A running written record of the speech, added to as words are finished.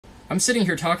I'm sitting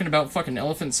here talking about fucking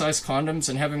elephant-sized condoms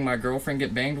and having my girlfriend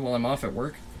get banged while I'm off at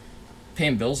work.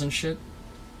 Paying bills and shit.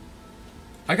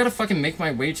 I gotta fucking make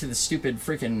my way to the stupid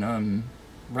freaking,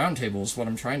 round table is what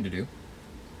I'm trying to do.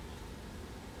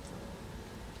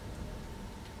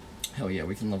 Hell yeah,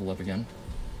 we can level up again.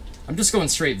 I'm just going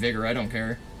straight vigor, I don't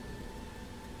care.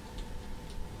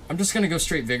 I'm just gonna go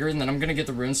straight vigor, and then I'm gonna get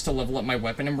the runes to level up my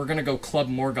weapon, and we're gonna go club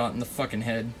Morgott in the fucking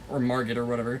head. Or Margit, or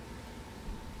whatever.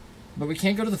 But we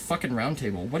can't go to the fucking round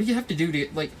table. What do you have to do to,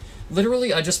 like...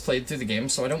 Literally, I just played through the game,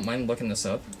 so I don't mind looking this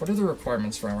up. What are the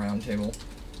requirements for a round table?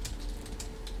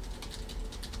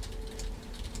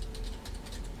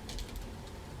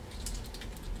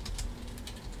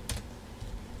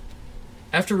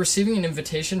 After receiving an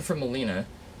invitation from Melina,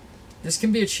 this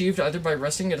can be achieved either by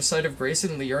resting at a site of grace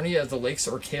in Liurnia of the Lakes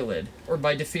or Caelid, or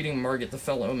by defeating Margit the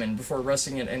Fell Omen before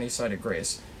resting at any site of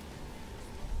grace.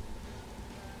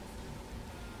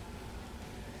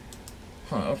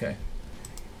 Huh, okay.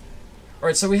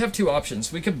 Alright, so we have two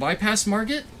options. We could bypass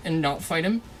Margit and not fight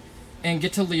him, and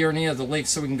get to Liurnia of the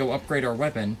Lakes so we can go upgrade our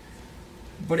weapon.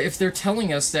 But if they're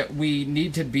telling us that we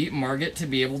need to beat Margit to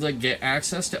be able to get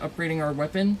access to upgrading our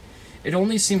weapon, it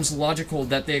only seems logical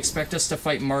that they expect us to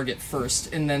fight Margit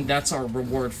first, and then that's our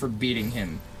reward for beating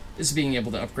him, is being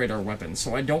able to upgrade our weapon.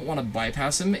 So I don't want to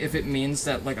bypass him if it means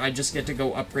that, like, I just get to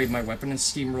go upgrade my weapon and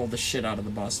steamroll the shit out of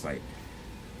the boss fight.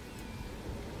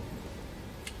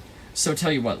 So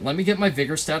tell you what, let me get my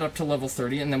Vigor stat up to level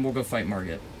 30, and then we'll go fight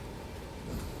Margit.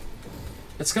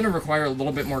 It's going to require a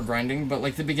little bit more grinding, but,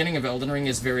 like, the beginning of Elden Ring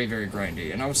is very, very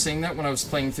grindy. And I was saying that when I was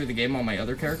playing through the game on my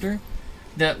other character,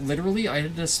 that literally I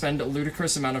had to spend a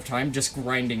ludicrous amount of time just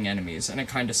grinding enemies, and it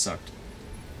kind of sucked.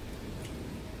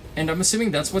 And I'm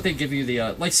assuming that's what they give you the,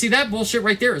 like, see, that bullshit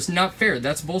right there is not fair.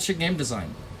 That's bullshit game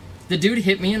design. The dude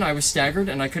hit me and I was staggered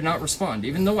and I could not respond.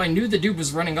 Even though I knew the dude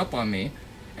was running up on me,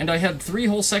 and I had 3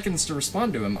 whole seconds to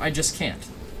respond to him, I just can't.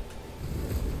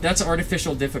 That's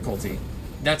artificial difficulty.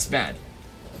 That's bad.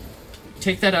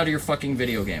 Take that out of your fucking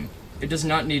video game. It does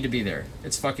not need to be there.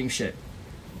 It's fucking shit.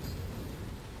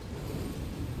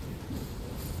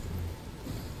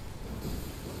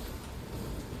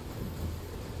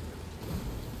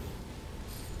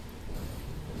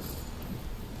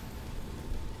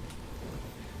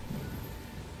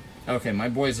 Okay, my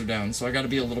boys are down, so I gotta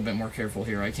be a little bit more careful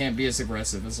here. I can't be as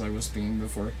aggressive as I was being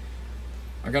before.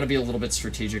 I gotta be a little bit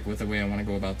strategic with the way I want to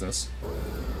go about this.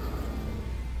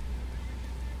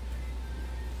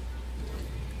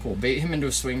 Cool, bait him into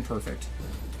a swing, perfect.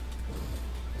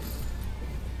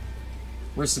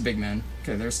 Where's the big man?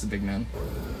 Okay, there's the big man.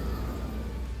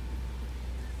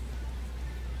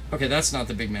 Okay, that's not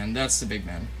the big man, that's the big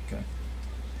man. Okay.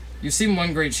 You've seen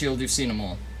one great shield, you've seen them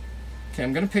all. Okay,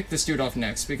 I'm gonna pick this dude off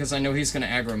next, because I know he's gonna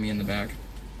aggro me in the back.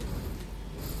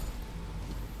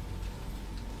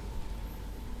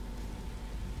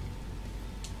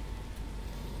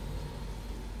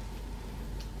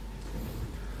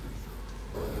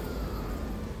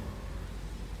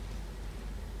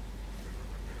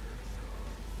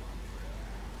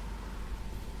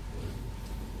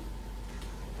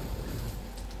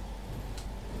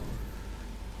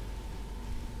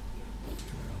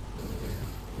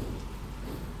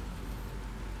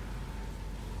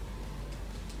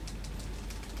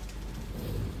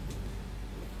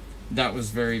 That was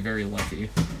very, very lucky.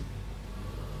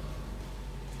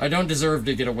 I don't deserve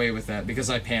to get away with that because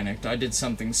I panicked. I did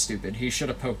something stupid. He should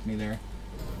have poked me there.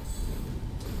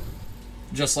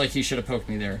 Just like he should have poked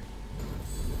me there.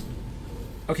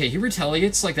 Okay, he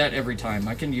retaliates like that every time.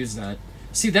 I can use that.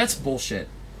 See, that's bullshit.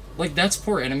 Like, that's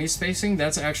poor enemy spacing.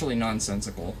 That's actually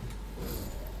nonsensical.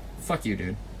 Fuck you,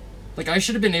 dude. Like, I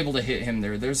should have been able to hit him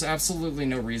there. There's absolutely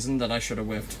no reason that I should have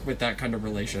whiffed with that kind of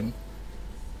relation.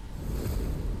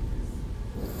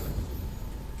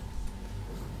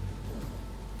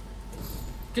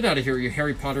 Get out of here, you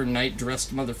Harry Potter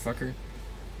knight-dressed motherfucker.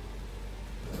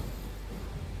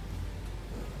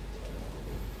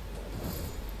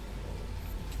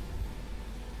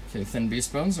 Okay, thin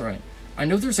beast bones? Alright. I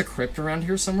know there's a crypt around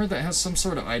here somewhere that has some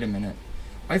sort of item in it.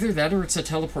 Either that or it's a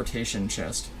teleportation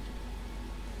chest.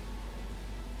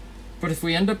 But if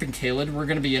we end up in Caelid, we're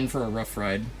gonna be in for a rough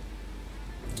ride.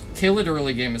 Caelid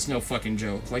early game is no fucking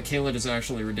joke. Like, Caelid is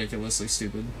actually ridiculously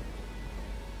stupid.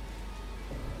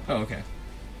 Oh, okay.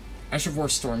 Ash of War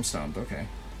Storm Stomp, okay.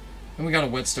 And we got a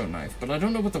whetstone knife, but I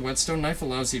don't know what the whetstone knife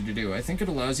allows you to do. I think it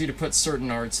allows you to put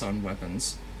certain arts on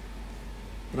weapons.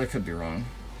 But I could be wrong.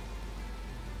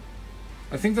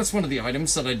 I think that's one of the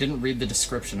items that I didn't read the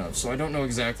description of, so I don't know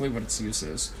exactly what its use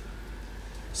is.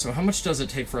 So how much does it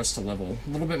take for us to level? A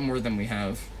little bit more than we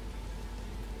have.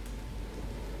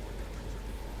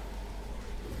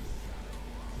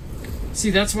 See,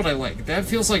 that's what I like. That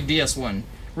feels like DS1,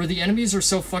 where the enemies are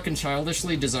so fucking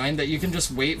childishly designed that you can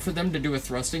just wait for them to do a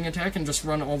thrusting attack and just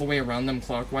run all the way around them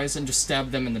clockwise and just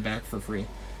stab them in the back for free.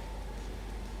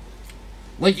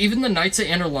 Like, even the Knights of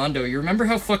Anor Londo, you remember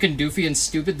how fucking doofy and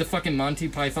stupid the fucking Monty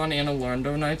Python Anor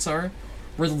Londo Knights are?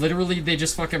 Where literally they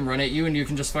just fucking run at you and you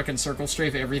can just fucking circle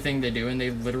strafe everything they do and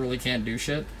they literally can't do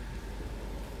shit?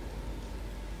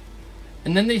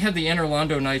 And then they had the Anor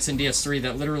Londo Knights in DS3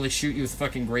 that literally shoot you with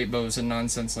fucking great bows and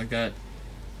nonsense like that.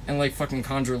 And like fucking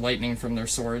conjure lightning from their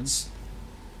swords.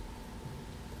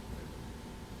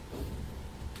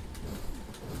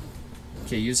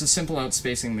 Okay, use a simple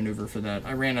outspacing maneuver for that.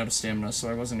 I ran out of stamina, so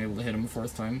I wasn't able to hit him a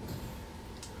fourth time.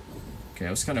 Okay, I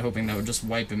was kind of hoping that would just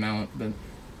wipe him out, but...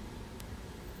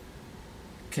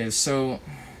 Okay, so...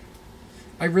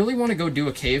 I really want to go do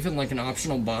a cave and like an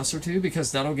optional boss or two,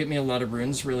 because that'll get me a lot of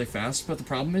runes really fast, but the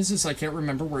problem is I can't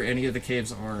remember where any of the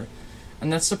caves are.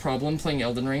 And that's the problem playing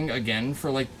Elden Ring again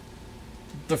for like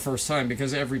the first time,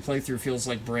 because every playthrough feels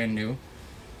like brand new,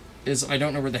 is I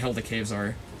don't know where the hell the caves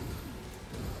are.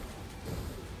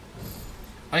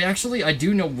 I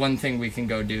do know one thing we can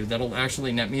go do that'll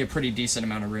actually net me a pretty decent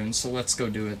amount of runes, so let's go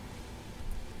do it.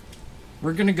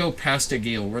 We're gonna go past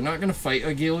Egil. We're not gonna fight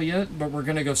Egil yet, but we're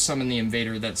gonna go summon the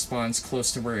invader that spawns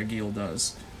close to where Egil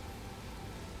does.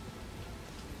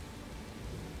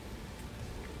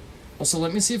 Also,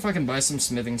 let me see if I can buy some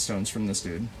smithing stones from this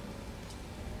dude.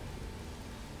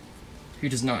 He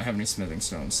does not have any smithing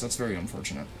stones. That's very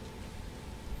unfortunate.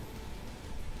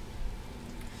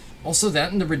 Also,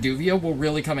 that and the Reduvia will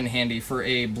really come in handy for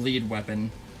a bleed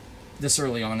weapon this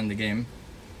early on in the game.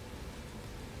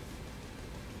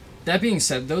 That being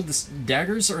said, though, the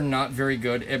daggers are not very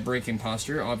good at breaking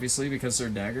posture, obviously, because they're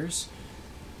daggers.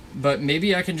 But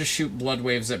maybe I can just shoot blood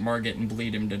waves at Margit and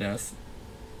bleed him to death.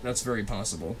 That's very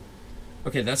possible.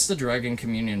 Okay, that's the Dragon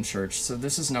Communion Church, so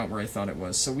this is not where I thought it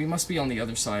was. So we must be on the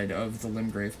other side of the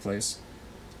Limgrave place.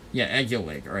 Yeah, Egil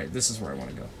Lake. Alright, this is where I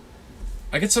want to go.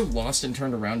 I get so lost and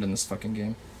turned around in this fucking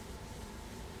game.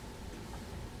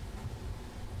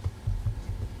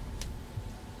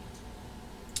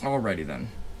 Alrighty then.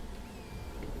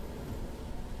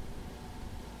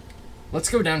 Let's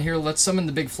go down here, let's summon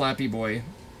the big flappy boy,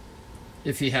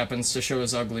 if he happens to show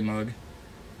his ugly mug.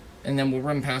 And then we'll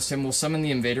run past him, we'll summon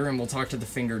the invader, and we'll talk to the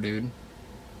finger dude.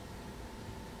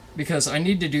 Because I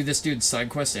need to do this dude's side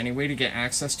quest anyway to get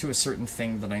access to a certain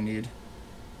thing that I need.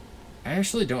 I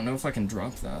actually don't know if I can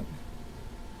drop that.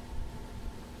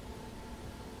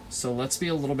 So let's be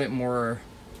a little bit more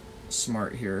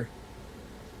smart here.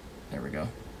 There we go.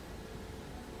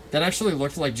 That actually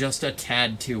looked like just a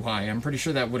tad too high. I'm pretty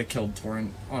sure that would have killed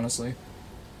Torrent, honestly.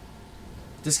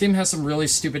 This game has some really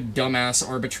stupid, dumbass,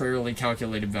 arbitrarily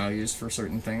calculated values for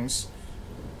certain things.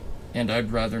 And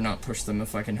I'd rather not push them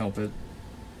if I can help it.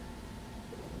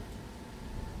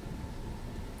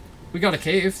 We got a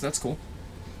cave, that's cool.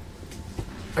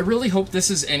 I really hope this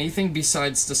is anything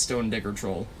besides the Stone Digger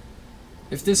Troll.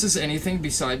 If this is anything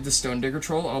beside the Stone Digger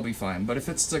Troll, I'll be fine. But if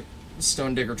it's the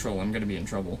Stone Digger Troll, I'm gonna be in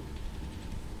trouble.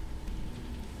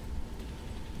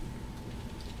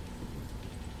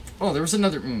 Oh, there was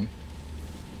another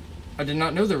I did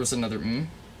not know there was another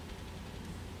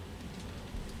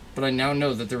But I now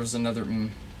know that there was another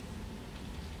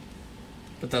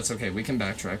But that's okay, we can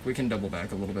backtrack. We can double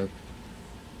back a little bit.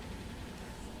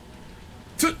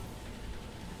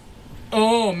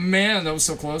 Oh man, that was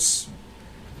so close.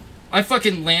 I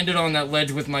fucking landed on that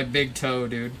ledge with my big toe,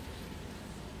 dude.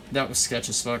 That was sketch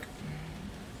as fuck.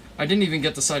 I didn't even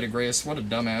get the Sight of Grace. What a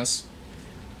dumbass.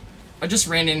 I just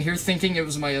ran in here thinking it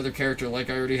was my other character, like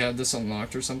I already had this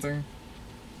unlocked or something.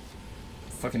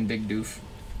 Fucking big doof.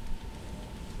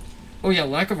 Oh yeah,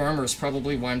 lack of armor is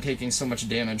probably why I'm taking so much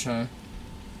damage, huh?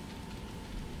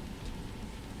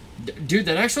 Dude,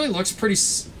 that actually looks pretty...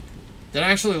 That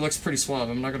actually looks pretty suave,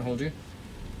 I'm not gonna hold you.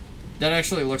 That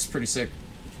actually looks pretty sick.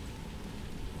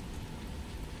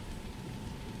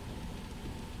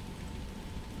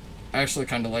 I actually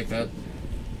kinda like that.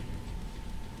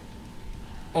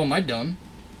 Oh, am I dumb?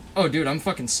 Oh, dude, I'm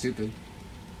fucking stupid.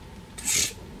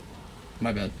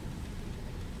 My bad.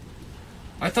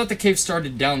 I thought the cave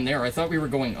started down there. I thought we were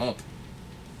going up.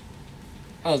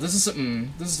 Oh, this is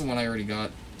the one I already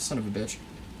got. Son of a bitch.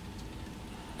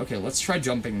 Okay, let's try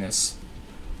jumping this.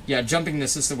 Yeah, jumping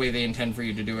this is the way they intend for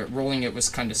you to do it. Rolling it was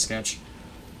kind of sketch.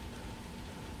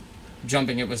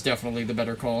 Jumping it was definitely the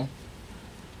better call.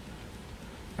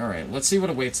 Alright, let's see what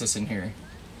awaits us in here.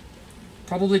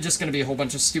 Probably just gonna be a whole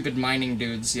bunch of stupid mining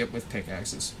dudes, yep, with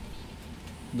pickaxes.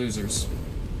 Losers.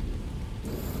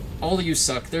 All of you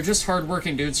suck. They're just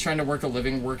hard-working dudes trying to work a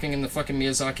living, working in the fucking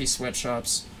Miyazaki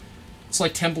sweatshops. It's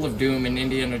like Temple of Doom in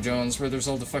Indiana Jones, where there's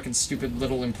all the fucking stupid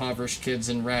little impoverished kids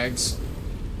in rags.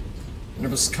 And it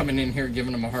was coming in here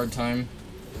giving them a hard time.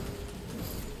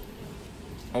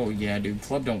 Oh yeah, dude,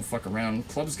 Club don't fuck around.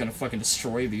 Club's gonna fucking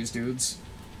destroy these dudes.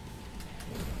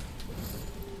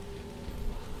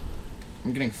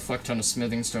 I'm getting a fuck ton of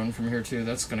smithing stone from here too,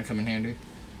 that's gonna come in handy.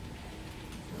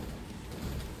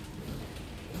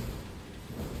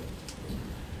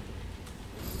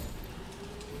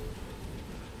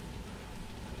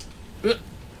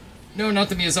 No, not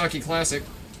the Miyazaki classic.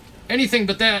 Anything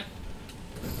but that.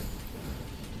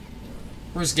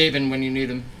 Where's Gaben when you need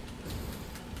him?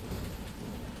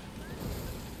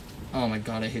 Oh my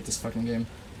god, I hate this fucking game.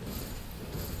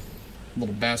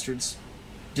 Little bastards.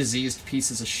 Diseased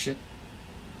pieces of shit.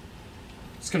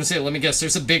 I was gonna say, let me guess,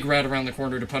 there's a big rat around the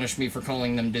corner to punish me for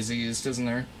calling them diseased, isn't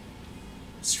there?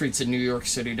 Streets of New York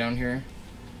City down here.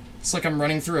 It's like I'm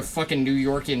running through a fucking New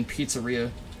Yorkian pizzeria.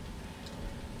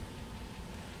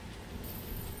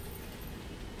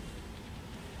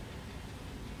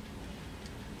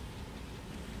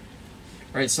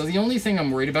 Alright, so the only thing I'm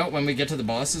worried about when we get to the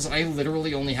boss is I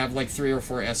literally only have like 3 or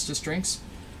 4 Estus drinks.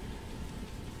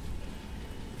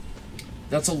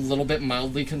 That's a little bit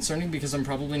mildly concerning because I'm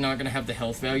probably not going to have the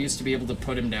health values to be able to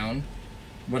put him down.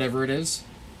 Whatever it is.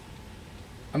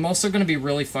 I'm also going to be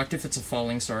really fucked if it's a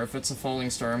falling star. If it's a falling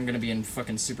star, I'm going to be in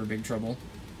fucking super big trouble.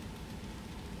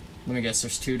 Let me guess,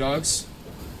 there's 2 dogs?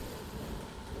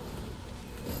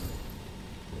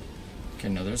 Okay,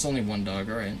 no, there's only 1 dog,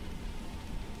 alright.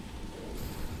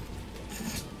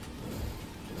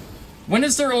 When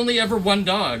is there only ever 1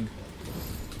 dog?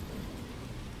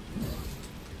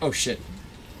 Oh shit.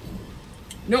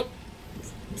 Nope.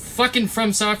 Fucking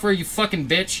From Software, you fucking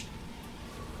bitch.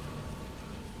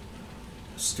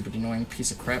 Stupid annoying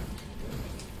piece of crap.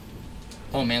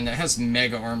 Oh man, that has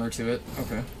mega armor to it.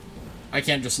 Okay. I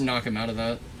can't just knock him out of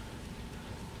that.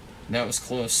 That was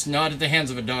close. Not at the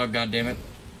hands of a dog, goddammit.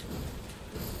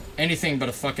 Anything but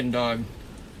a fucking dog.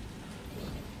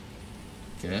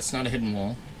 Okay, that's not a hidden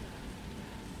wall.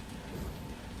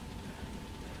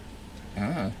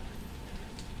 Ah.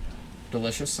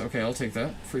 Delicious. Okay, I'll take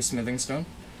that. Free smithing stone.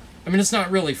 I mean, it's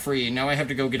not really free. Now I have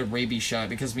to go get a rabies shot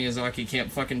because Miyazaki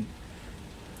can't fucking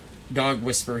dog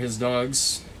whisper his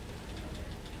dogs.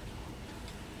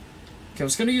 Okay, I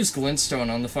was gonna use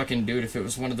glintstone on the fucking dude if it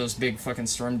was one of those big fucking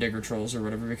storm digger trolls or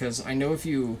whatever, because I know if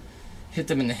you hit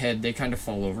them in the head, they kind of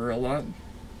fall over a lot.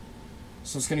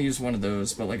 So I was gonna use one of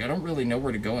those, but like I don't really know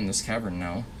where to go in this cavern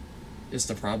now, is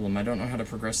the problem. I don't know how to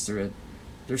progress through it.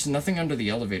 There's nothing under the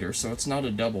elevator, so it's not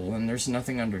a double, and there's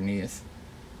nothing underneath.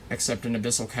 Except an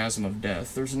abyssal chasm of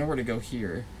death. There's nowhere to go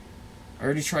here. I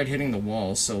already tried hitting the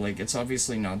wall, so, like, it's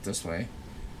obviously not this way.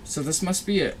 So this must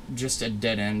be just a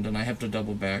dead end, and I have to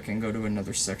double back and go to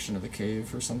another section of the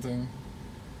cave or something.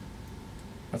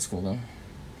 That's cool, though.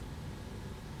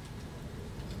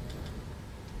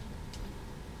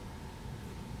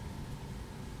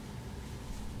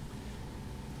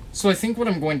 So I think what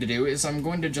I'm going to do is I'm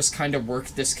going to just kind of work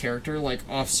this character, like,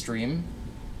 off-stream.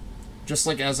 Just,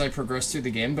 like, as I progress through the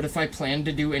game. But if I plan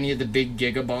to do any of the big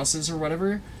giga bosses or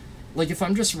whatever, like, if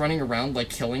I'm just running around,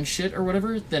 like, killing shit or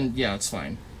whatever, then, yeah, it's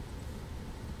fine.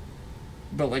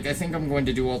 But, like, I think I'm going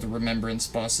to do all the Remembrance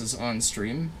bosses on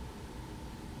stream.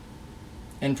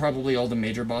 And probably all the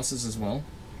major bosses as well.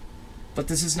 But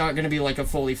this is not going to be like a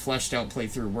fully fleshed out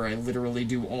playthrough where I literally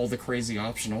do all the crazy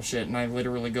optional shit and I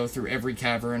literally go through every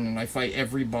cavern and I fight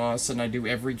every boss and I do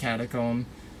every catacomb.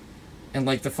 And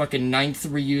like the fucking 9th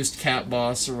reused cat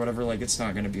boss or whatever, like it's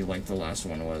not going to be like the last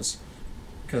one was.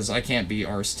 Because I can't be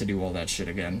arsed to do all that shit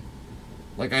again.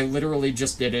 Like I literally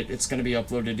just did it, it's going to be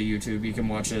uploaded to YouTube, you can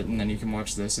watch it and then you can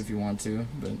watch this if you want to.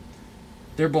 But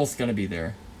they're both going to be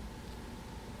there.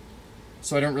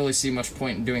 So I don't really see much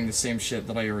point in doing the same shit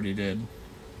that I already did.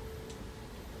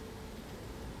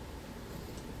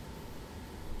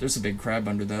 There's a big crab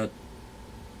under that.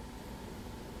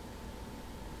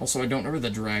 Also, I don't know where the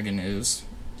dragon is.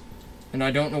 And I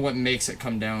don't know what makes it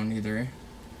come down, either.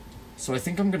 So I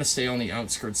think I'm gonna stay on the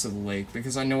outskirts of the lake,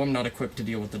 because I know I'm not equipped to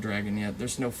deal with the dragon yet.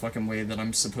 There's no fucking way that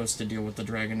I'm supposed to deal with the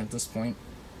dragon at this point.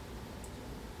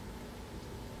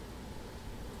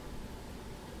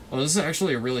 Oh, this is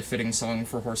actually a really fitting song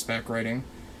for horseback riding.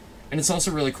 And it's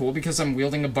also really cool because I'm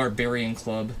wielding a barbarian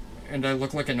club, and I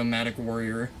look like a nomadic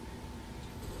warrior.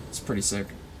 It's pretty sick.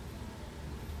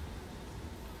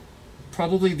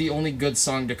 Probably the only good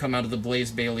song to come out of the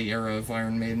Blaze Bailey era of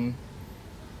Iron Maiden.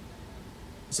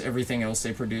 Because everything else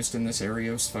they produced in this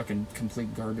area was fucking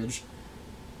complete garbage.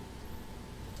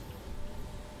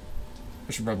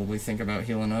 I should probably think about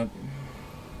healing up.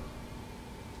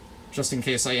 Just in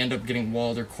case I end up getting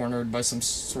walled or cornered by some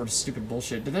sort of stupid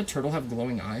bullshit. Did that turtle have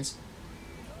glowing eyes?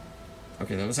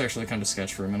 Okay, that was actually kind of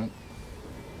sketch for a minute.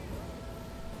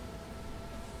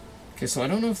 Okay, so I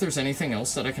don't know if there's anything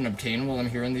else that I can obtain while I'm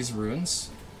here in these ruins.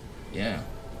 Yeah.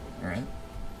 Alright.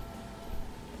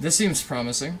 This seems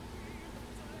promising.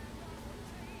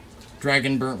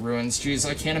 Dragon burnt ruins. Jeez,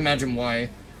 I can't imagine why.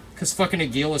 Because fucking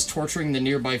Egil is torturing the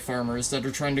nearby farmers that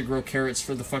are trying to grow carrots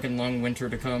for the fucking long winter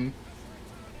to come.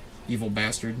 Evil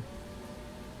bastard.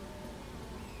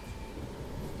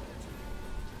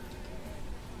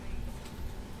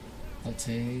 I'll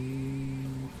take...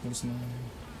 What's mine?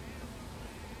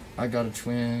 I got a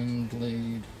twin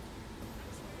blade.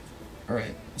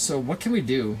 Alright, so what can we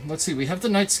do? Let's see, we have the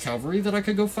Knight's Cavalry that I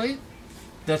could go fight.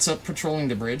 That's up patrolling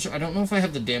the bridge. I don't know if I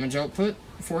have the damage output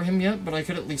for him yet, but I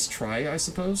could at least try, I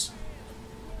suppose.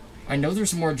 I know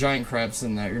there's more giant crabs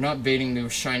than that. You're not baiting me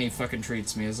with shiny fucking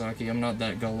treats, Miyazaki. I'm not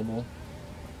that gullible.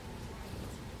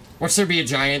 Watch there be a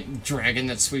giant dragon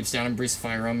that sweeps down and breathes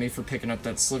fire on me for picking up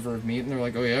that sliver of meat, and they're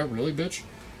like, oh yeah, really, bitch?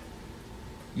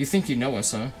 You think you know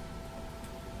us, huh?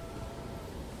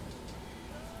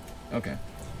 Okay.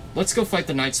 Let's go fight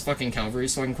the Knight's fucking Cavalry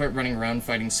so I can quit running around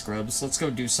fighting scrubs. Let's go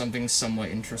do something somewhat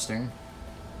interesting.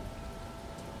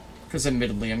 Because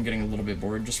admittedly, I'm getting a little bit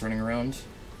bored just running around.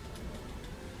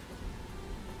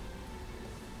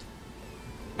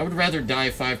 I would rather die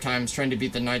 5 times trying to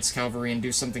beat the Knight's Cavalry and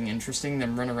do something interesting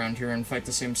than run around here and fight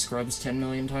the same scrubs 10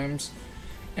 million times.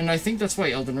 And I think that's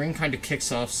why Elden Ring kind of kicks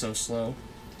off so slow.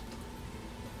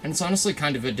 And it's honestly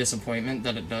kind of a disappointment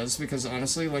that it does, because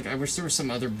honestly, like, I wish there was some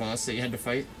other boss that you had to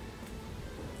fight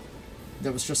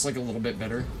that was just, like, a little bit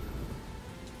better.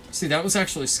 See, that was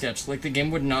actually sketch. Like, the game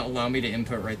would not allow me to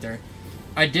input right there.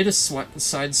 I did a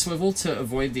side swivel to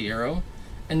avoid the arrow,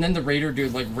 and then the raider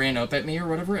dude, like, ran up at me or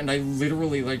whatever, and I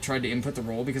literally, like, tried to input the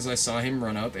roll because I saw him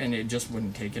run up, and it just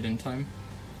wouldn't take it in time.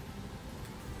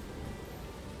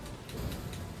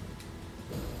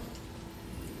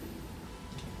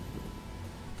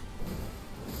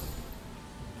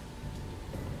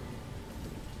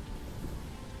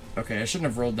 Okay, I shouldn't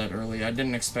have rolled that early. I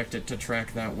didn't expect it to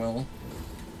track that well.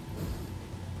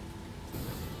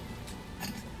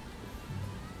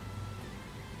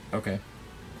 Okay.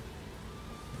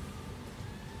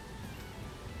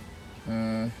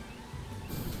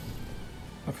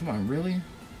 Oh, come on, really?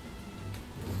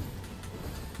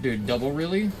 Dude, double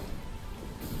really?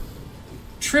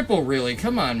 Triple really?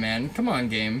 Come on, man. Come on,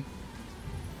 game.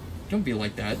 Don't be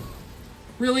like that.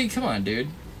 Really? Come on, dude.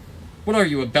 What are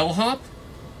you, a bellhop?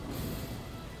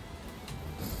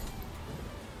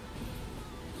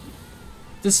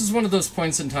 This is one of those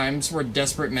points in times where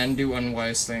desperate men do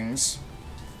unwise things.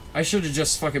 I should have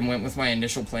just fucking went with my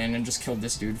initial plan and just killed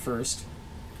this dude first.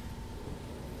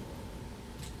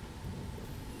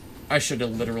 I should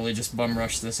have literally just bum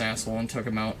rushed this asshole and took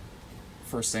him out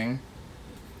first thing.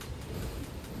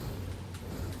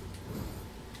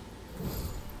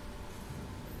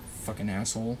 Fucking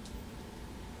asshole.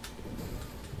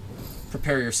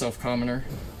 Prepare yourself, commoner.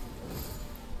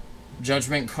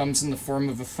 Judgment comes in the form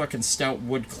of a fucking stout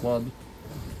wood club.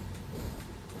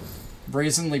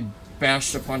 Brazenly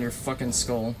bashed upon your fucking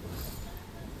skull.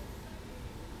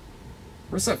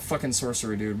 Where's that fucking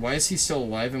sorcerer dude? Why is he still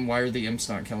alive and why are the imps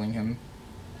not killing him?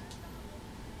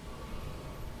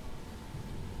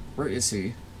 Where is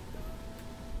he?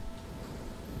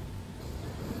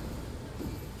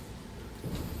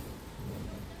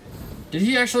 Did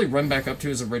he actually run back up to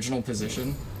his original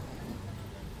position?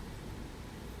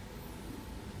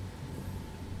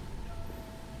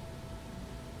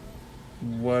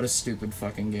 What a stupid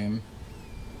fucking game.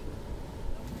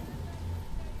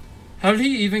 How did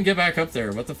he even get back up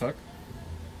there? What the fuck?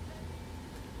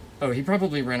 Oh, he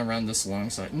probably ran around this long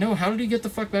side. No, how did he get the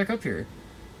fuck back up here?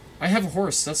 I have a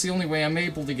horse. That's the only way I'm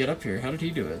able to get up here. How did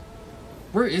he do it?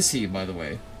 Where is he, by the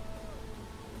way?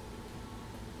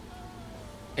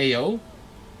 Ayo?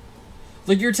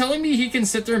 Like, you're telling me he can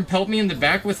sit there and pelt me in the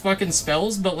back with fucking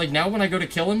spells, but, like, now when I go to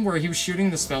kill him where he was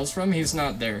shooting the spells from, he's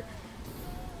not there.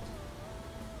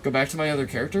 Go back to my other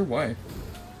character? Why?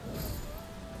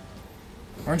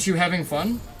 Aren't you having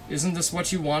fun? Isn't this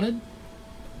what you wanted?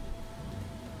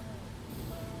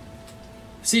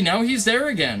 See, now he's there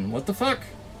again. What the fuck?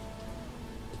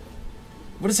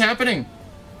 What is happening?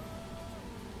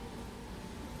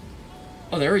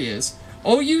 Oh, there he is.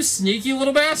 Oh, you sneaky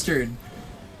little bastard!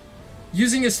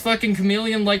 Using his fucking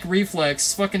chameleon-like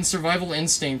reflex, fucking survival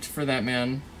instinct for that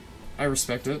man. I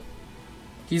respect it.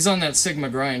 He's on that Sigma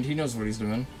grind. He knows what he's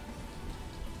doing.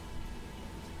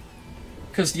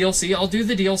 Because DLC? I'll do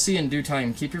the DLC in due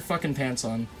time. Keep your fucking pants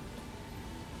on.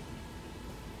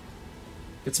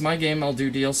 It's my game, I'll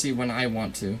do DLC when I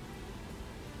want to.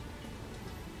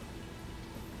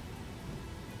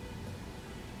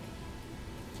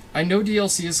 I know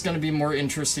DLC is going to be more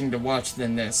interesting to watch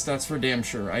than this, that's for damn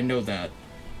sure, I know that.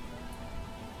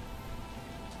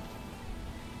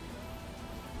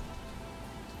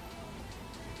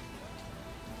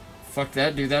 Fuck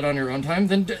that, do that on your own time,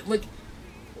 then, like,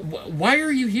 why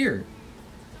are you here?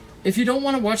 If you don't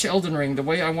want to watch Elden Ring the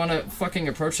way I want to fucking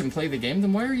approach and play the game,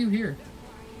 then why are you here?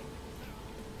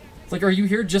 Like, are you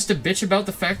here just to bitch about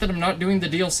the fact that I'm not doing the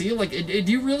DLC? Like,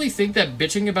 do you really think that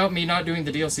bitching about me not doing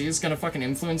the DLC is gonna fucking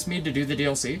influence me to do the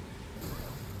DLC?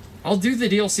 I'll do the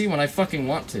DLC when I fucking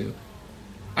want to.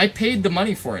 I paid the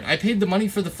money for it. I paid the money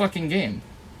for the fucking game.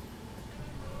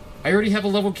 I already have a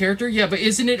leveled character? Yeah, but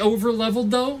isn't it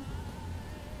over-leveled, though?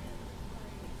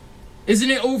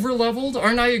 Isn't it over-leveled?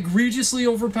 Aren't I egregiously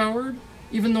overpowered?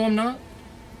 Even though I'm not?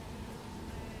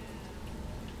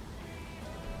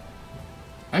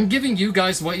 I'm giving you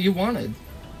guys what you wanted.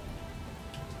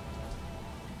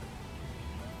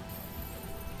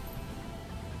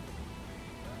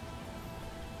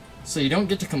 So you don't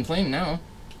get to complain now.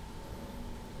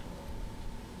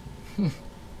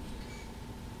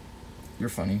 You're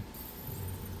funny.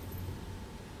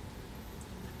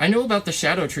 I know about the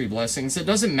Erdtree blessings. It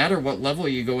doesn't matter what level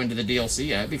you go into the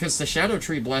DLC at, because the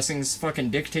Erdtree blessings fucking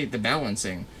dictate the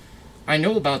balancing. I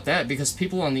know about that because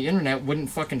people on the internet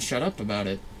wouldn't fucking shut up about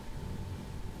it.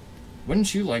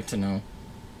 Wouldn't you like to know?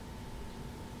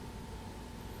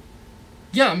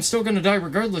 Yeah, I'm still gonna die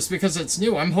regardless because it's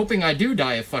new. I'm hoping I do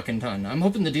die a fucking ton. I'm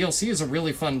hoping the DLC is a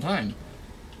really fun time.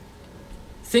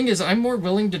 Thing is, I'm more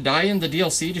willing to die in the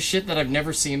DLC to shit that I've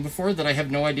never seen before, that I have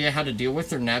no idea how to deal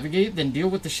with or navigate, than deal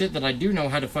with the shit that I do know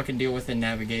how to fucking deal with and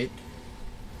navigate.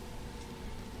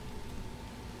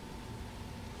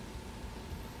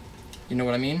 You know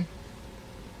what I mean?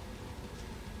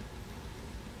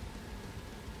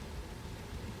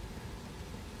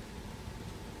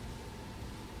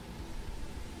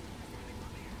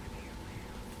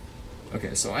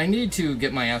 Okay, so I need to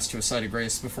get my ass to a site of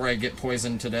grace before I get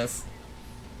poisoned to death.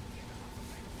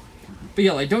 But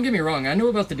yeah, like, don't get me wrong, I know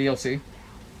about the DLC.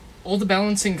 All the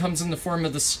balancing comes in the form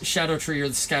of the Erdtree or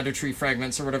the Scattertree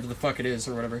fragments or whatever the fuck it is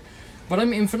or whatever. But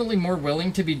I'm infinitely more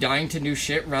willing to be dying to new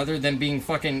shit rather than being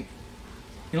fucking,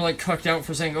 you know, like, cucked out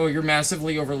for saying, oh, you're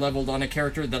massively overleveled on a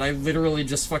character that I literally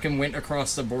just fucking went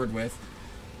across the board with.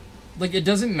 Like, it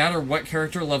doesn't matter what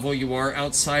character level you are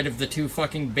outside of the two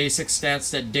fucking basic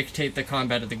stats that dictate the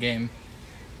combat of the game.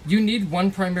 You need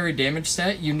one primary damage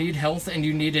stat, you need health, and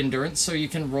you need endurance so you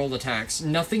can roll attacks.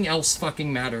 Nothing else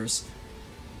fucking matters.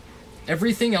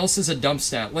 Everything else is a dump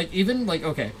stat. Like, even, like,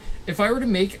 okay, if I were to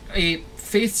make a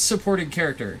faith-supported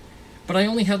character, but I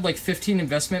only had, like, 15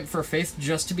 investment for faith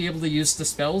just to be able to use the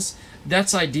spells,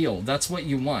 that's ideal. That's what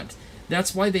you want.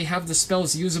 That's why they have the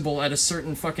spells usable at a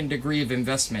certain fucking degree of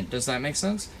investment. Does that make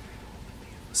sense?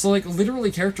 So, like, literally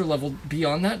character level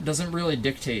beyond that doesn't really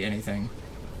dictate anything.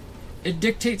 It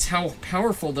dictates how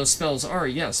powerful those spells are,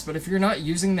 yes, but if you're not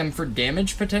using them for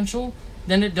damage potential,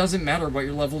 then it doesn't matter what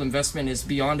your level investment is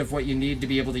beyond of what you need to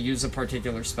be able to use a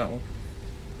particular spell.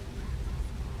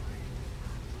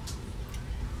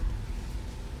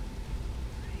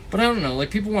 But I don't know,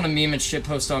 like, people want to meme and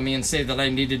shitpost on me and say that I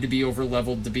needed to be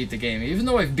over-leveled to beat the game, even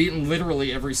though I've beaten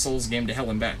literally every Souls game to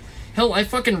hell and back. Hell, I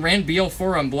fucking ran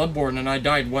BL4 on Bloodborne and I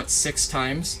died, what, 6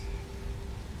 times?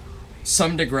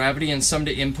 Some to gravity and some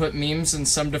to input memes and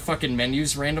some to fucking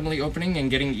menus randomly opening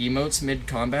and getting emotes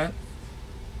mid-combat.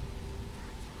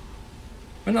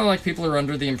 But not like people are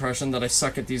under the impression that I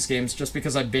suck at these games just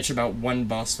because I bitch about one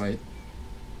boss fight.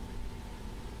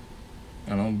 I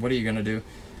don't know, what are you gonna do?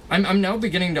 I'm now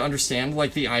beginning to understand,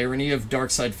 like, the irony of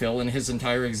Darkside Phil and his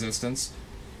entire existence.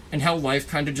 And how life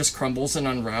kind of just crumbles and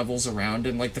unravels around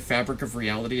and, like, the fabric of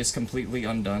reality is completely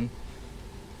undone.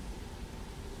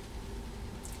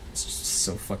 It's just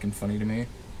so fucking funny to me.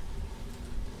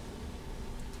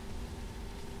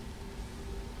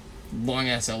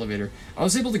 Long-ass elevator. I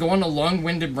was able to go on a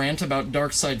long-winded rant about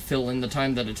Darkside Phil in the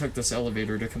time that it took this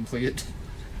elevator to complete.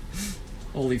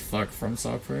 Holy fuck, From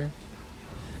Software.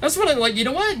 That's what I like. You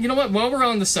know what? You know what? While we're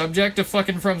on the subject of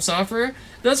fucking From Software,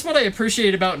 that's what I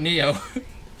appreciate about Neo.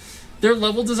 Their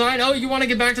level design. Oh, you want to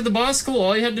get back to the boss? Cool.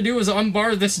 All you had to do was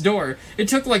unbar this door. It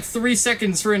took like 3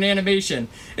 seconds for an animation.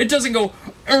 It doesn't go,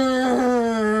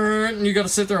 and you gotta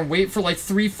sit there and wait for like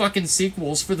 3 fucking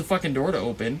sequels for the fucking door to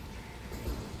open.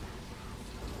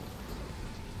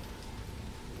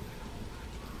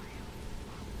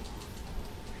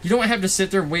 You don't have to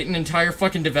sit there and wait an entire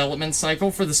fucking development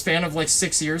cycle for the span of like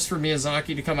 6 years for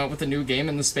Miyazaki to come out with a new game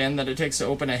in the span that it takes to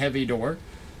open a heavy door.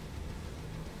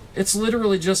 It's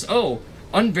literally just, oh,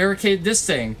 unbarricade this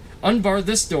thing, unbar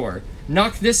this door,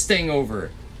 knock this thing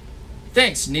over.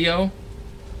 Thanks, Neo.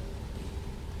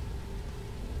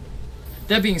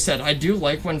 That being said, I do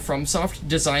like when FromSoft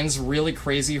designs really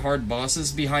crazy hard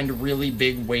bosses behind really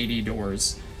big weighty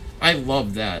doors. I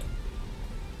love that.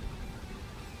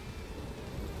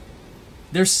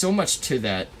 There's so much to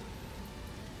that.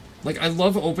 Like, I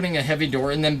love opening a heavy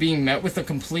door and then being met with a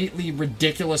completely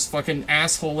ridiculous fucking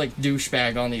asshole like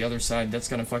douchebag on the other side that's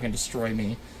gonna fucking destroy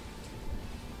me.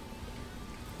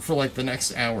 For like the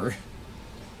next hour.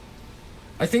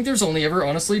 I think there's only ever,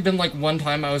 honestly, been like one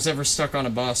time I was ever stuck on a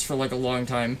boss for like a long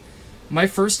time. My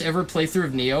first ever playthrough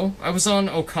of Neo, I was on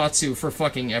Okatsu for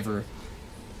fucking ever.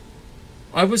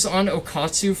 I was on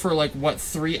Okatsu for like, what,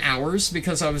 3 hours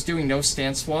because I was doing no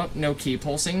stance swap, no key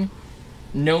pulsing,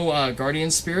 no Guardian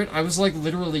Spirit. I was like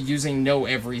literally using no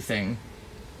everything.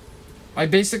 I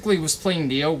basically was playing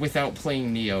Neo without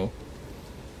playing Neo.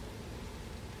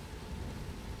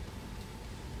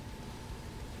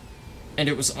 And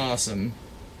it was awesome.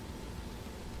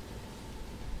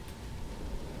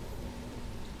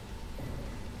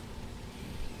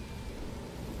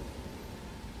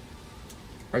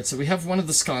 Alright, so we have one of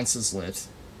the sconces lit.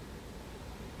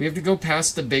 We have to go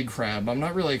past the big crab. I'm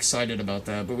not really excited about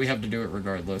that, but we have to do it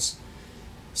regardless.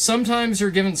 Sometimes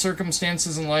you're given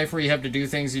circumstances in life where you have to do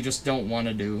things you just don't want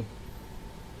to do.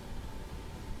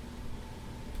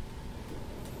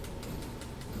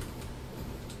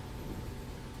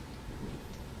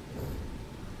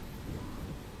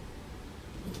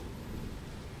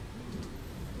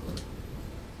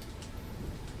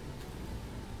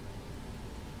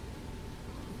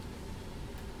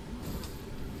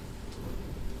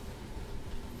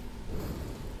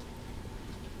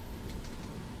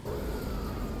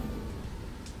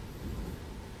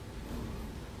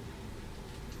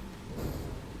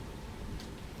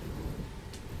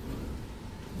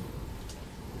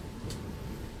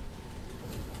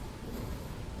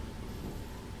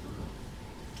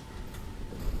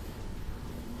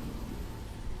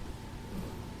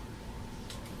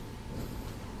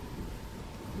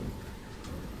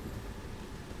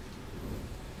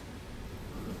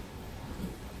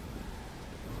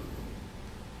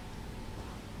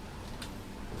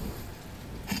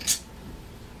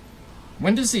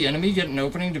 When does the enemy get an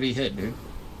opening to be hit, dude?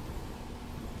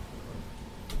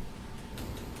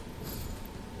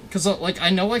 Because, like,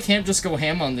 I know I can't just go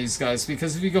ham on these guys,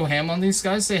 because if you go ham on these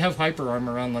guys, they have hyper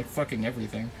armor on, like, fucking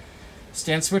everything.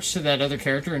 Stand switch to that other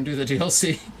character and do the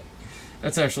DLC.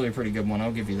 That's actually a pretty good one,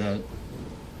 I'll give you that.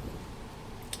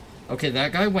 Okay,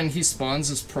 that guy, when he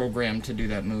spawns, is programmed to do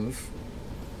that move.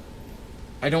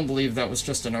 I don't believe that was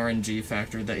just an RNG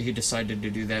factor that he decided to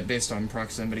do that based on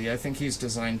proximity. I think he's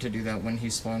designed to do that when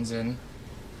he spawns in.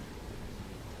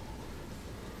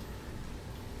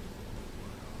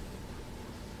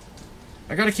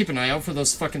 I gotta keep an eye out for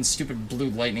those fucking stupid blue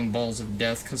lightning balls of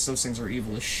death, because those things are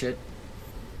evil as shit.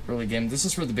 Early game. This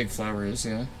is where the big flower is,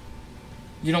 yeah.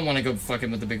 You don't want to go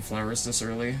fucking with the big flowers this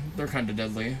early. They're kind of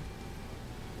deadly.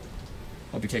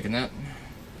 I'll be taking that.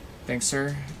 Thanks,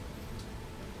 sir.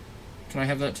 Can I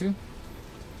have that too?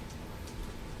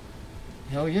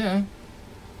 Hell yeah.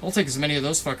 I'll take as many of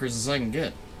those fuckers as I can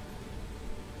get.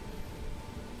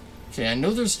 Okay, I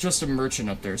know there's just a merchant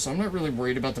up there, so I'm not really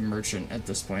worried about the merchant at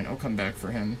this point. I'll come back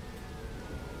for him.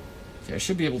 Okay, I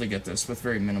should be able to get this with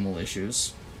very minimal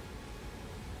issues.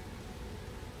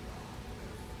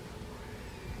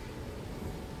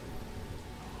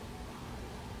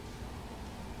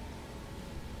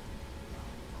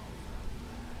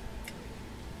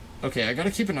 Okay, I gotta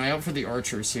keep an eye out for the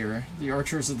archers here. The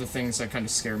archers are the things that kind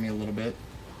of scare me a little bit.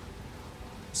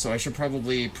 So I should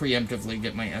probably preemptively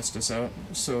get my Estus out,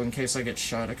 so in case I get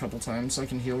shot a couple times, I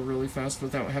can heal really fast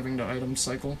without having to item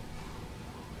cycle.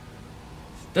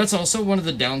 That's also one of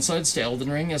the downsides to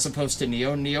Elden Ring as opposed to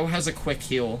Neo. Neo has a quick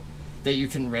heal that you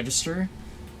can register,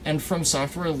 and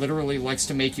FromSoftware literally likes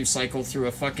to make you cycle through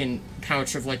a fucking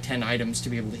pouch of like 10 items to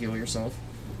be able to heal yourself.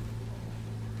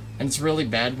 And it's really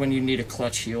bad when you need a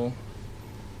clutch heal.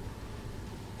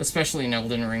 Especially in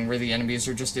Elden Ring, where the enemies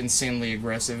are just insanely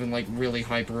aggressive and, like, really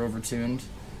hyper-overtuned.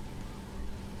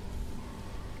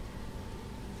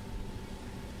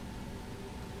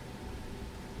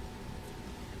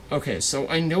 Okay, so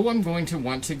I know I'm going to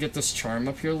want to get this charm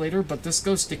up here later, but this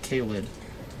goes to Caelid.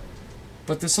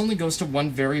 But this only goes to one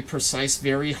very precise,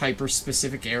 very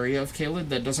hyper-specific area of Caelid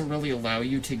that doesn't really allow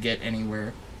you to get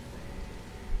anywhere.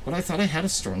 But I thought I had a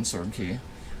Storm Sword key.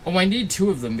 Oh, I need 2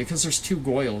 of them because there's 2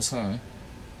 Goyles, huh?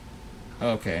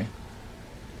 Okay.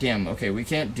 Damn, okay, we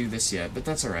can't do this yet, but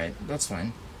that's alright. That's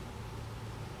fine.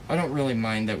 I don't really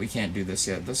mind that we can't do this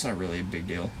yet. That's not really a big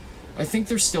deal. I think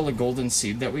there's still a golden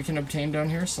seed that we can obtain down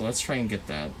here, so let's try and get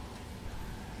that.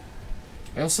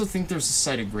 I also think there's a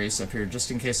site of grace up here, just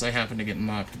in case I happen to get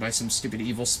mocked by some stupid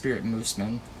evil spirit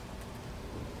moosemen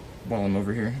while I'm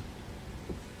over here.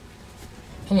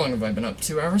 How long have I been up?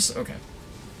 2 hours? Okay.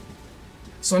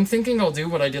 So I'm thinking I'll do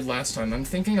what I did last time. I'm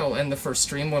thinking I'll end the first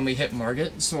stream when we hit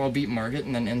Margit, so I'll beat Margit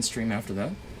and then end stream after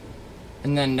that.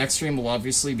 And then next stream will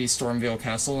obviously be Stormveil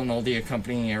Castle and all the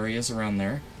accompanying areas around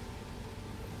there.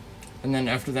 And then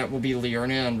after that will be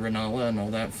Liurnia and Renala and all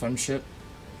that fun shit.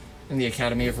 In the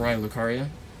Academy of Raya Lucaria.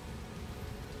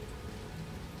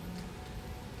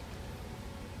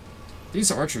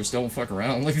 These archers don't fuck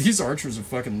around. Like, these archers are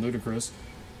fucking ludicrous.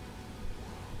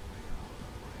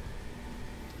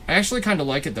 I actually kind of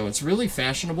like it, though. It's really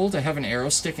fashionable to have an arrow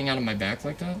sticking out of my back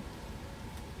like that.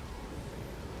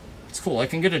 It's cool. I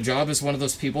can get a job as one of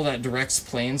those people that directs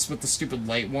planes with the stupid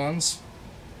light wands.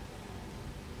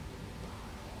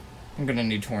 I'm gonna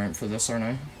need Torrent for this, aren't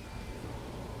I?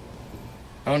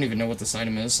 I don't even know what this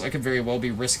item is. I could very well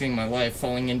be risking my life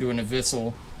falling into an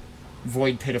abyssal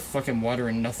void pit of fucking water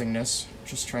and nothingness.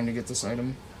 Just trying to get this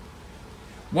item.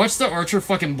 Watch the archer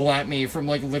fucking blat me from,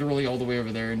 like, literally all the way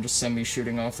over there and just send me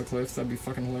shooting off the cliff. That'd be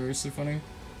fucking hilariously funny.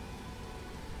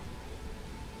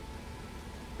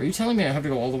 Are you telling me I have to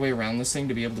go all the way around this thing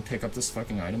to be able to pick up this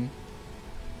fucking item?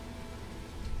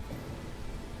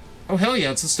 Oh, hell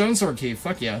yeah, it's a stone sword key.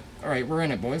 Fuck yeah. Alright, we're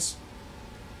in it, boys.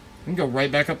 We can go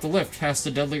right back up the lift past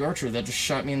the deadly archer that just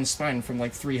shot me in the spine from,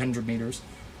 like, 300 meters.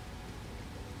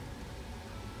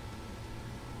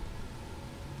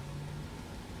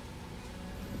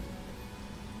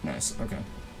 Nice, okay.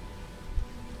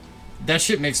 That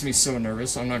shit makes me so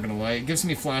nervous, I'm not gonna lie. It gives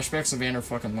me flashbacks of Anor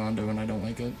fucking Londo, and I don't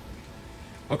like it.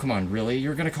 Oh, come on, really?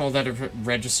 You're gonna call that a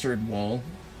registered wall?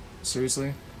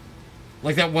 Seriously?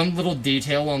 Like that one little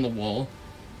detail on the wall?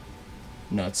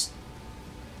 Nuts.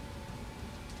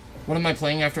 What am I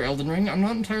playing after Elden Ring? I'm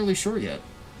not entirely sure yet.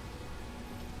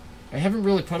 I haven't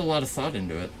really put a lot of thought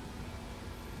into it.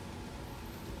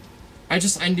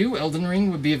 I knew Elden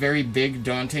Ring would be a very big,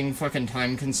 daunting, fucking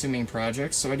time-consuming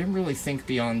project, so I didn't really think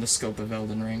beyond the scope of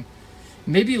Elden Ring.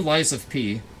 Maybe Lies of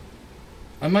P.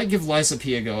 I might give Lies of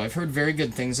P a go. I've heard very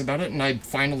good things about it, and I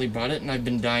finally bought it, and I've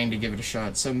been dying to give it a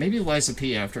shot. So maybe Lies of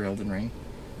P after Elden Ring.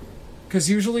 Because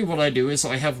usually what I do is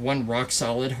I have one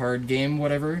rock-solid hard game,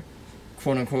 whatever,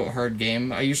 quote-unquote hard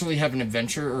game. I usually have an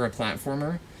adventure or a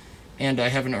platformer, and I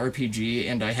have an RPG,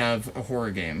 and I have a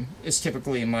horror game. It's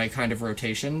typically my kind of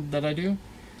rotation that I do.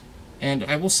 And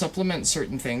I will supplement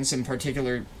certain things in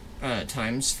particular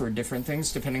times for different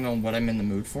things, depending on what I'm in the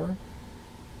mood for.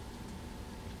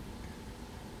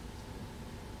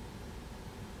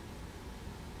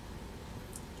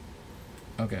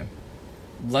 Okay.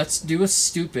 Let's do a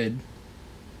stupid...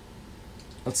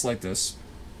 Let's light this.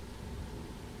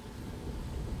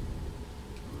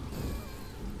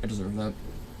 I deserve that.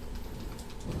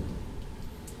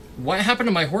 What happened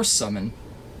to my horse summon?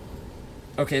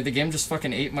 Okay, the game just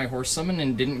fucking ate my horse summon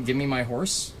and didn't give me my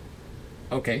horse?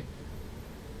 Okay.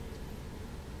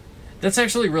 That's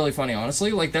actually really funny, honestly.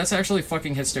 Like, that's actually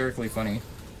fucking hysterically funny.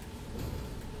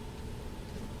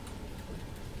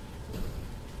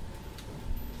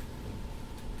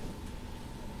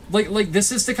 Like,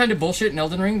 this is the kind of bullshit in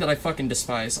Elden Ring that I fucking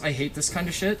despise. I hate this kind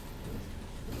of shit.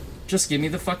 Just give me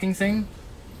the fucking thing.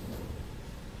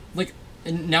 Like,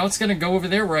 and now it's gonna go over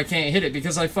there where I can't hit it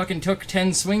because I fucking took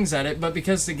 10 swings at it, but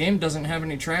because the game doesn't have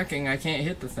any tracking, I can't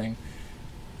hit the thing.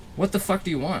 What the fuck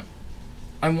do you want?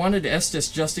 I wanted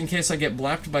Estus just in case I get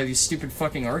blapped by these stupid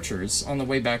fucking archers on the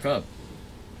way back up.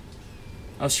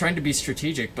 I was trying to be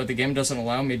strategic, but the game doesn't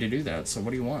allow me to do that, so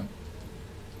what do you want?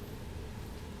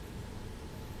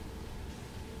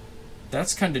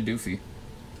 That's kinda doofy.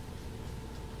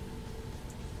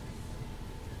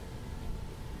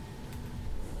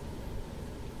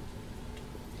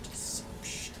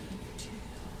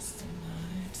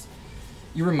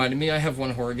 You reminded me I have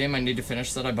one horror game I need to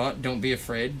finish that I bought. Don't Be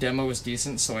Afraid. Demo was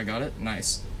decent, so I got it.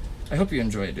 Nice. I hope you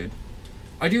enjoy it, dude.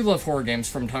 I do love horror games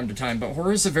from time to time, but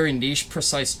horror is a very niche,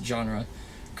 precise genre.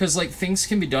 Because, like, things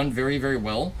can be done very, very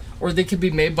well, or they could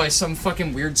be made by some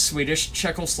fucking weird Swedish,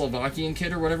 Czechoslovakian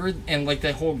kid or whatever, and, like,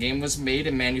 the whole game was made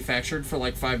and manufactured for,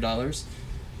 like, $5.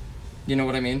 You know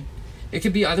what I mean? It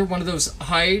could be either one of those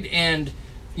hide and,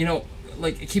 you know,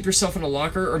 like, keep yourself in a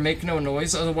locker or make no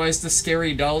noise, otherwise the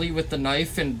scary dolly with the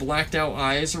knife and blacked out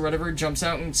eyes or whatever jumps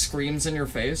out and screams in your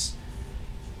face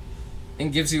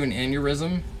and gives you an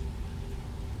aneurysm.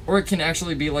 Or it can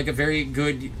actually be, like, a very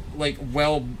good, like,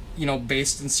 well, you know,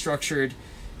 based and structured,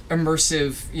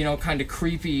 immersive, you know, kind of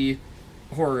creepy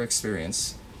horror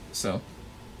experience. So.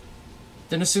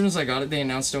 Then as soon as I got it, they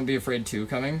announced Don't Be Afraid 2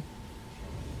 coming.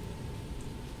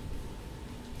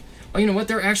 Oh, you know what?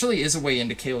 There actually is a way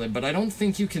into Caleb, but I don't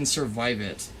think you can survive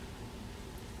it.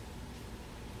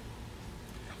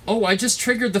 Oh, I just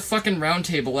triggered the fucking round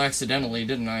table accidentally,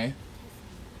 didn't I?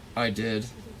 I did.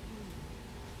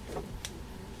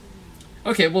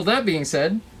 Okay, well, that being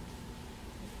said,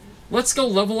 let's go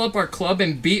level up our club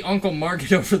and beat Uncle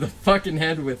Margit over the fucking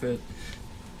head with it.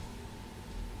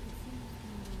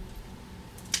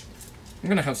 I'm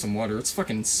gonna have some water. It's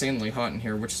fucking insanely hot in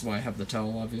here, which is why I have the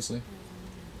towel, obviously.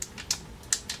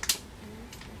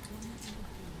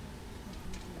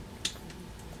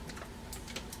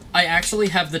 I actually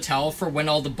have the towel for when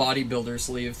all the bodybuilders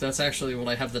leave. That's actually what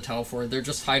I have the towel for. They're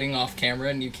just hiding off camera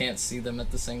and you can't see them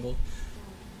at the single.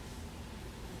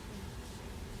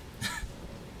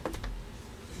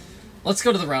 Let's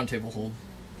go to the round table hold.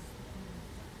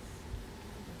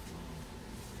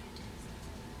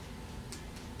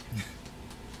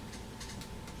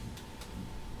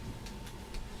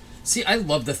 See, I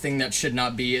love the thing that should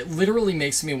not be. It literally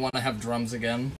makes me want to have drums again.